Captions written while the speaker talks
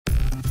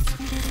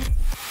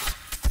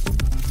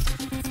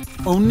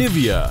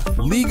Onivia,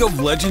 League of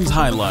Legends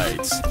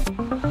highlights.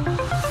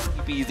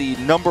 Be the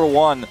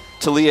 #1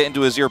 Talia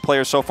into his ear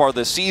player so far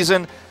this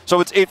season. So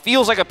it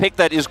feels like a pick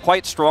that is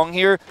quite strong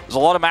here. There's a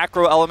lot of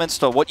macro elements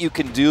to what you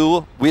can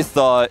do with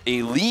a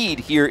lead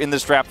here in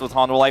this draft with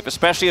Hanwha Life,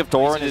 especially if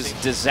Doran is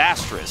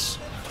disastrous.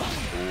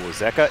 Ooh,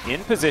 Zeka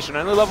in position,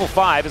 only level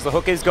 5 as the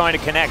hook is going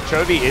to connect.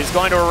 Chovy is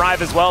going to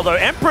arrive as well though.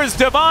 Emperor's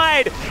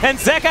Divide, and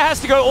Zeka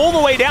has to go all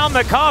the way down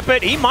the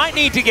carpet. He might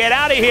need to get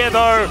out of here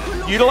though,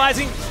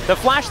 utilizing the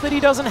flash that he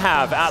doesn't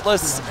have,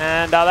 Atlas,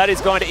 and that is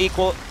going to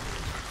equal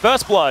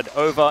First Blood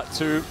over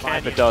to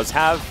Viper does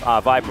have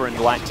Viper and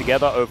Light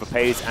together over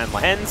Pays and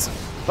Lehens.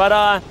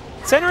 But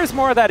Senna is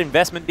more of that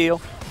investment deal.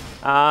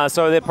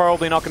 So they're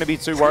probably not going to be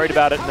too worried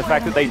about it. And the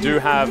fact that they do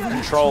have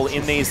control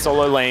in these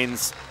solo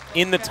lanes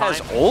in the time.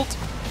 Ult,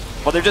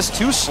 but they're just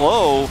too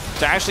slow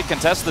to actually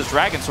contest this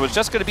dragon. So it's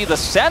just going to be the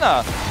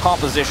Senna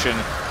composition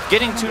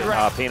getting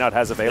to Peanut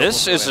has available.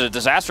 This is a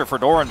disaster for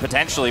Doran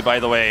potentially, by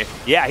the way.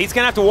 Yeah, he's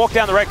going to have to walk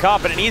down the red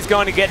carpet, and he's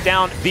going to get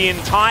down the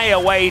entire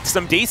way.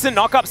 Some decent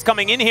knockups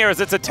coming in here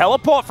as it's a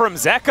teleport from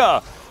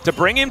Zeka to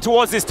bring him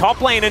towards this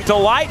top lane, and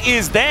Delight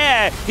is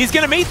there. He's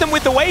going to meet them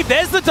with the wave.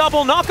 There's the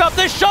double knockup.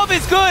 The shove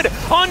is good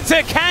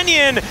onto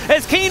Canyon,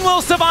 as Keen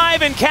will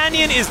survive, and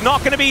Canyon is not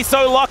going to be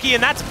so lucky,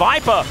 and that's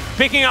Viper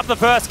picking up the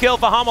first kill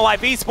for Hanwha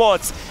Life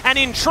Esports. And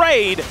in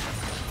trade,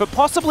 for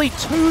possibly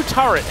 2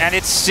 turret. And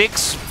it's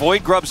 6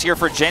 Void Grubs here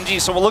for Gen.G,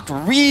 so what looked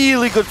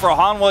really good for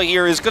Hanwha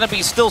here is going to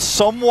be still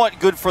somewhat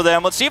good for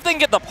them. Let's see if they can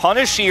get the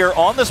punish here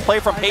on this play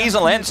from Pays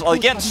and Lehens.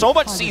 Again, so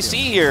much CC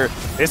here.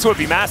 This would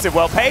be massive.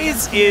 Well,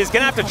 Pays is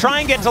going to have to try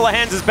and get to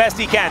Lehens as best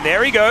he can.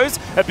 There he goes.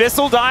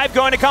 Abyssal Dive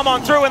going to come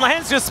on through, and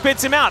Lehens just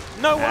spits him out.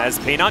 No way. As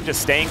Peanut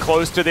just staying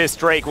close to this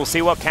Drake. We'll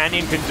see what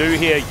Canyon can do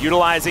here,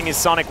 utilizing his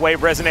Sonic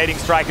Wave resonating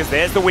strikers.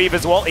 There's the Weave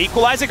as well.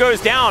 Equalizer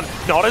goes down.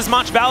 Not as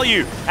much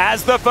value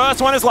as the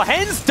first one, as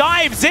Lehens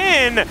dives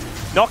in.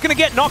 Not going to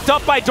get knocked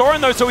up by Doran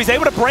though, so he's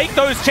able to break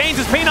those chains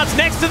as Peanut's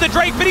next to the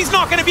Drake, but he's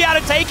not going to be able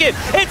to take it.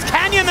 It's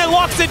Canyon that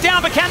locks it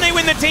down, but can they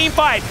win the team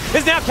fight?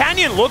 As now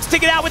Canyon looks to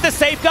get out with the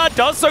safeguard,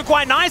 does so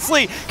quite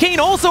nicely. Keen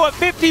also at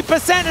 50%,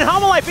 and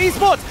Hanwha Life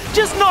Esports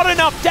just not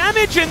enough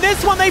damage in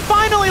this one. They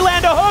finally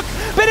land a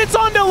hook, but it's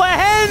onto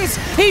Lehens.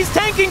 He's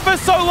tanking for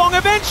so long,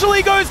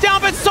 eventually goes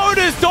down, but so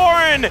does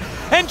Doran.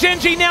 And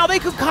Gen.G now, they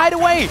could kite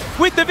away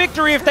with the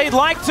victory if they'd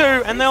like to,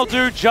 and they'll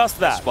do just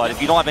that. But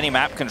if you don't have any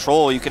map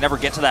control, you can never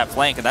get to that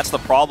flank, and that's the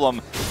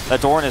problem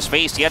that Doran has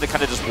faced. He had to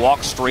kind of just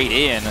walk straight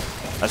in.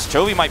 As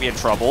Chovy might be in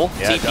trouble.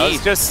 Yeah,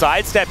 does just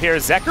sidestep here.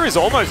 Zeka is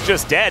almost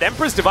just dead.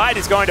 Emperor's Divide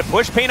is going to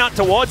push Peanut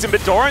towards him,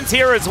 but Doran's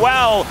here as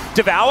well.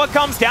 Devour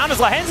comes down as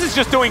Lehens is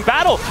just doing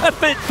battle. A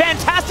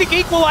fantastic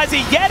equalizer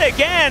yet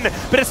again,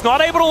 but it's not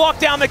able to lock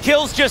down the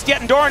kills just yet,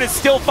 and Doran is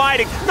still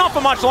fighting. Not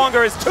for much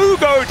longer as 2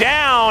 go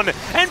down,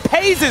 and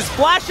Pays is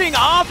flashing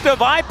after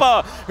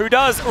Viper, who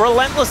does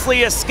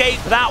relentlessly escape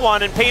that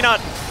one, and Peanut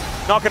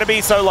not going to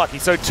be so lucky.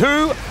 So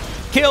 2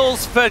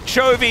 kills for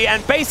Chovy,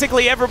 and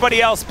basically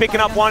everybody else picking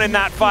up 1 in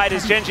that fight,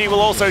 as Gen.G will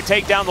also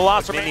take down the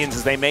last minions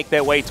as they make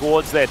their way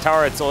towards their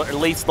turrets, or at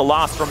least the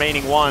last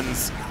remaining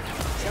ones.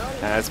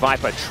 As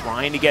Viper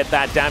trying to get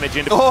that damage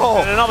into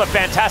and another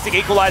fantastic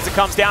equalizer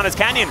comes down as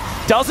Canyon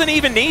doesn't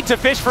even need to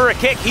fish for a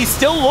kick. He's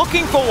still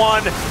looking for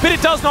one, but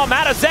it does not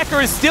matter.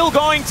 Zeka is still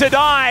going to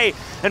die,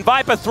 and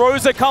Viper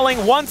throws a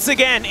culling once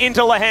again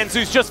into Lehens,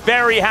 who's just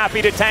very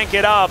happy to tank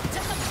it up.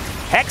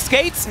 Hex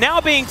Gates now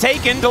being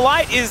taken.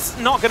 Delight is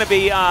not going to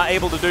be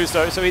able to do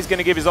so, so he's going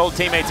to give his old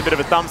teammates a bit of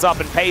a thumbs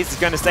up, and Pays is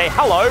going to say,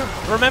 hello,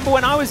 remember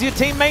when I was your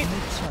teammate?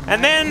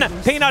 And then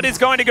Peanut is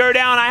going to go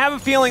down. I have a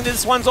feeling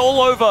this one's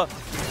all over,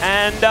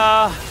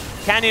 and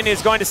Canyon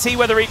is going to see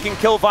whether he can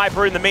kill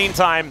Viper in the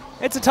meantime.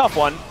 It's a tough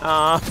one,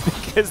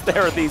 because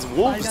there are these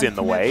wolves in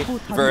the way.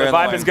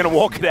 Viper's going to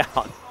walk it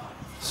out.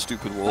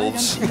 Stupid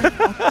wolves.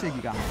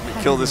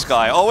 Kill this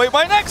guy. Oh wait,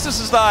 my Nexus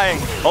is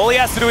dying. All he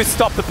has to do is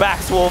stop the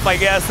backs wolf, I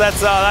guess.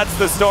 That's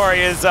the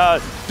story, is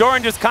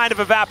Doran just kind of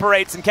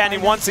evaporates, and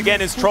Canyon once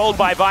again is trolled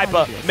by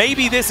Viper.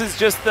 Maybe this is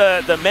just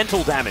the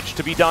mental damage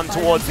to be done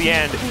towards the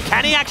end.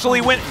 Can he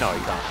actually win? No,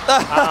 he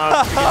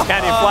can't. Because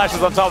Canyon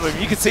flashes on top of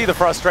him. You can see the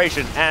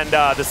frustration and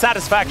the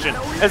satisfaction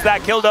as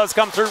that kill does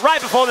come through right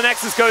before the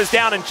Nexus goes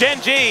down, and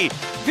Gen.G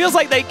feels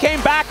like they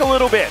came back a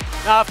little bit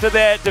after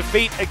their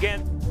defeat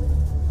again.